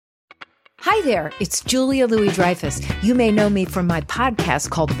Hi there, it's Julia Louis-Dreyfus. You may know me from my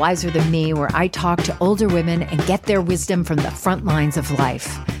podcast called Wiser Than Me, where I talk to older women and get their wisdom from the front lines of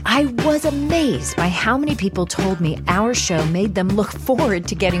life. I was amazed by how many people told me our show made them look forward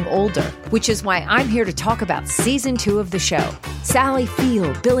to getting older, which is why I'm here to talk about season 2 of the show. Sally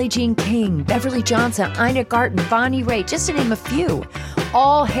Field, Billie Jean King, Beverly Johnson, Ina Garten, Bonnie Raitt, just to name a few.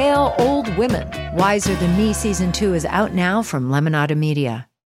 All hail old women. Wiser Than Me season 2 is out now from Lemonada Media.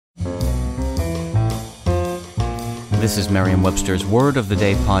 This is Merriam-Webster's Word of the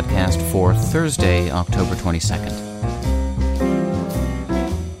Day podcast for Thursday, October 22nd.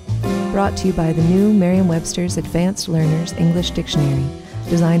 Brought to you by the new Merriam-Webster's Advanced Learners English Dictionary,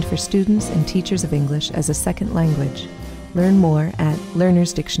 designed for students and teachers of English as a second language. Learn more at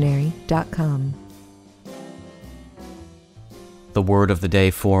learnersdictionary.com. The word of the day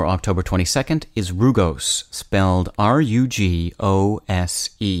for October 22nd is rugose, spelled R-U-G-O-S-E.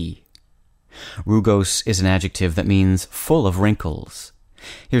 Rugose is an adjective that means full of wrinkles.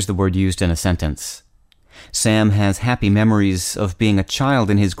 Here's the word used in a sentence. Sam has happy memories of being a child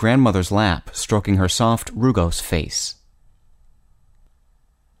in his grandmother's lap, stroking her soft rugose face.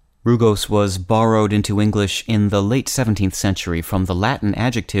 Rugose was borrowed into English in the late 17th century from the Latin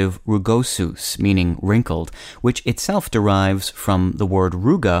adjective rugosus, meaning wrinkled, which itself derives from the word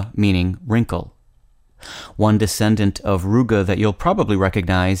ruga, meaning wrinkle. One descendant of ruga that you'll probably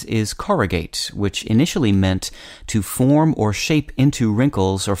recognize is corrugate, which initially meant to form or shape into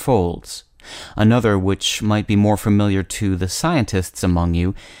wrinkles or folds. Another, which might be more familiar to the scientists among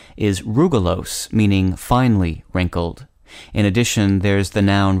you, is rugulose, meaning finely wrinkled. In addition, there's the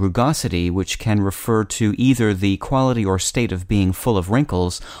noun rugosity, which can refer to either the quality or state of being full of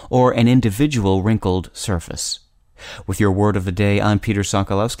wrinkles or an individual wrinkled surface. With your word of the day, I'm Peter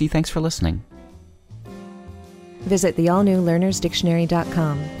Sokolowski. Thanks for listening. Visit the all-new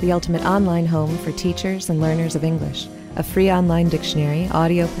learnersdictionary.com, the ultimate online home for teachers and learners of English. A free online dictionary,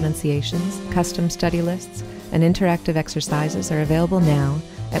 audio pronunciations, custom study lists, and interactive exercises are available now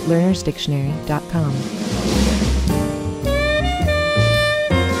at learnersdictionary.com.